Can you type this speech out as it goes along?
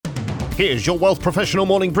Here's your Wealth Professional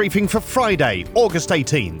morning briefing for Friday, August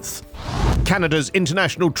 18th. Canada's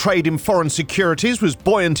international trade in foreign securities was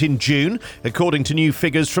buoyant in June, according to new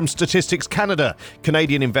figures from Statistics Canada.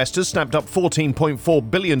 Canadian investors snapped up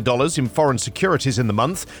 $14.4 billion in foreign securities in the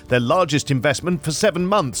month, their largest investment for 7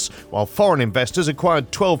 months, while foreign investors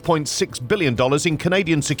acquired $12.6 billion in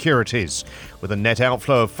Canadian securities. With a net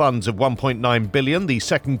outflow of funds of $1.9 billion, the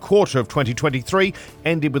second quarter of 2023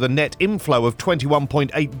 ended with a net inflow of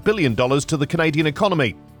 $21.8 billion to the Canadian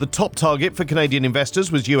economy. The top target for Canadian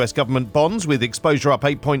investors was US government bonds, with exposure up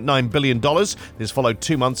 $8.9 billion. This followed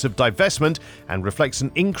 2 months of divestment and reflects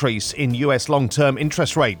an increase in US long-term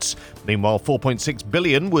interest rates. Meanwhile, $4.6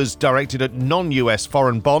 billion was directed at non-US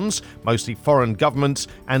foreign bonds, mostly foreign governments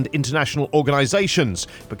and international organizations.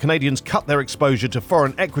 But Canadians cut their exposure to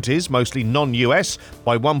foreign equities, mostly non-US,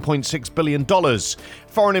 by $1.6 billion.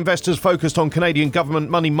 Foreign investors focused on Canadian government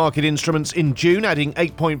money market instruments in June, adding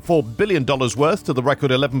 $8.4 billion worth to the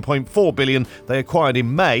record $11.4 billion they acquired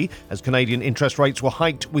in May, as Canadian interest rates were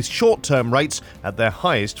hiked with short-term rates at their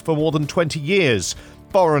highest for more than 20 years.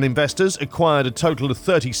 Foreign investors acquired a total of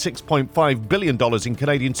 $36.5 billion in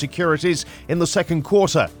Canadian securities in the second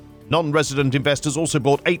quarter. Non-resident investors also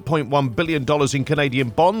bought $8.1 billion in Canadian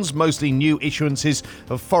bonds, mostly new issuances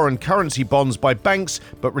of foreign currency bonds by banks,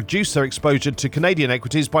 but reduced their exposure to Canadian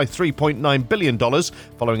equities by $3.9 billion,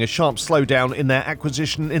 following a sharp slowdown in their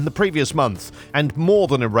acquisition in the previous month, and more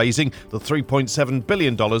than erasing the $3.7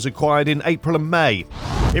 billion acquired in April and May.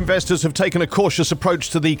 Investors have taken a cautious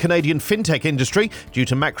approach to the Canadian fintech industry due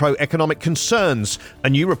to macroeconomic concerns. A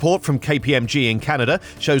new report from KPMG in Canada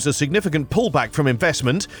shows a significant pullback from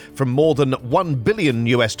investment, from more than $1 billion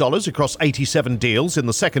across 87 deals in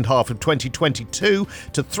the second half of 2022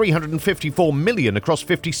 to $354 million across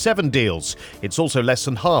 57 deals. It's also less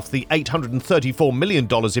than half the $834 million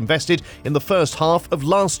invested in the first half of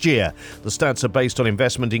last year. The stats are based on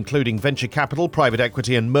investment including venture capital, private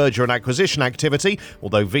equity and merger and acquisition activity,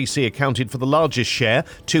 although VC accounted for the largest share,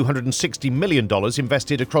 $260 million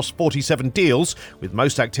invested across 47 deals, with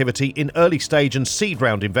most activity in early stage and seed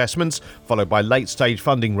round investments, followed by late stage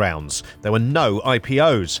funding rounds. There were no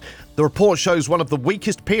IPOs. The report shows one of the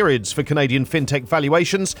weakest periods for Canadian fintech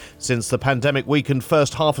valuations since the pandemic weakened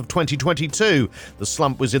first half of 2022. The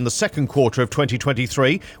slump was in the second quarter of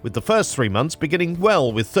 2023, with the first 3 months beginning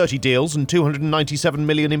well with 30 deals and $297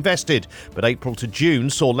 million invested. But April to June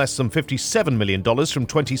saw less than $57 million from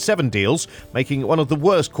 27 deals, making it one of the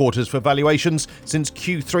worst quarters for valuations since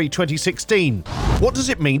Q3 2016. What does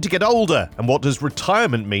it mean to get older? And what does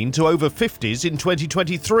retirement mean to over 50s in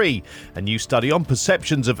 2023? A new study on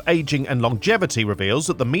perceptions of aging and longevity reveals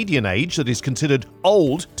that the median age that is considered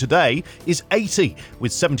old today is 80,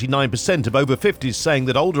 with 79% of over 50s saying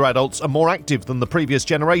that older adults are more active than the previous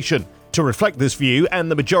generation. To reflect this view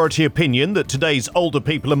and the majority opinion that today's older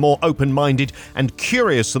people are more open-minded and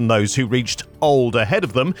curious than those who reached old ahead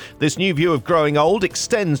of them, this new view of growing old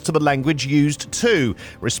extends to the language used too.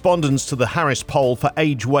 Respondents to the Harris poll for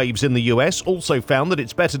age waves in the US also found that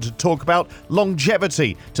it's better to talk about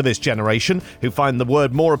longevity to this generation, who find the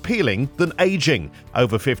word more appealing than aging.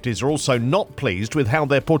 Over 50s are also not pleased with how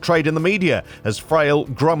they're portrayed in the media, as frail,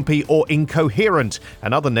 grumpy or incoherent,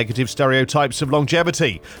 and other negative stereotypes of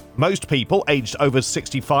longevity. Most people aged over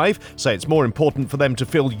 65 say it's more important for them to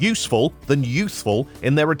feel useful than youthful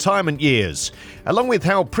in their retirement years. Along with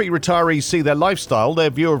how pre-retirees see their lifestyle, their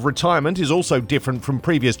view of retirement is also different from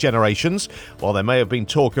previous generations. While there may have been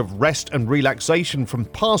talk of rest and relaxation from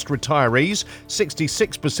past retirees,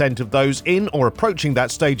 66% of those in or approaching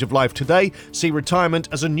that stage of life today see retirement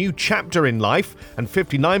as a new chapter in life, and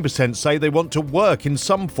 59% say they want to work in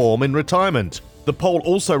some form in retirement. The poll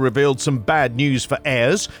also revealed some bad news for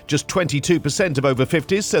heirs. Just 22% of over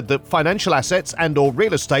 50s said that financial assets and/or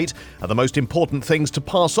real estate are the most important things to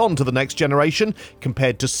pass on to the next generation,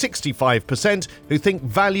 compared to 65% who think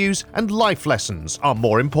values and life lessons are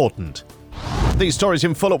more important. These stories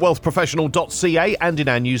in full at WealthProfessional.ca and in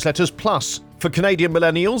our newsletters. Plus, for Canadian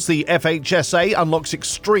millennials, the FHSA unlocks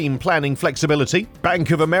extreme planning flexibility. Bank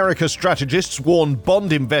of America strategists warn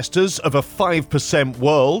bond investors of a 5%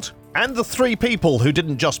 world. And the 3 people who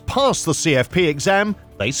didn't just pass the CFP exam,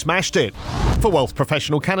 they smashed it. For Wealth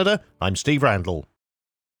Professional Canada, I'm Steve Randall.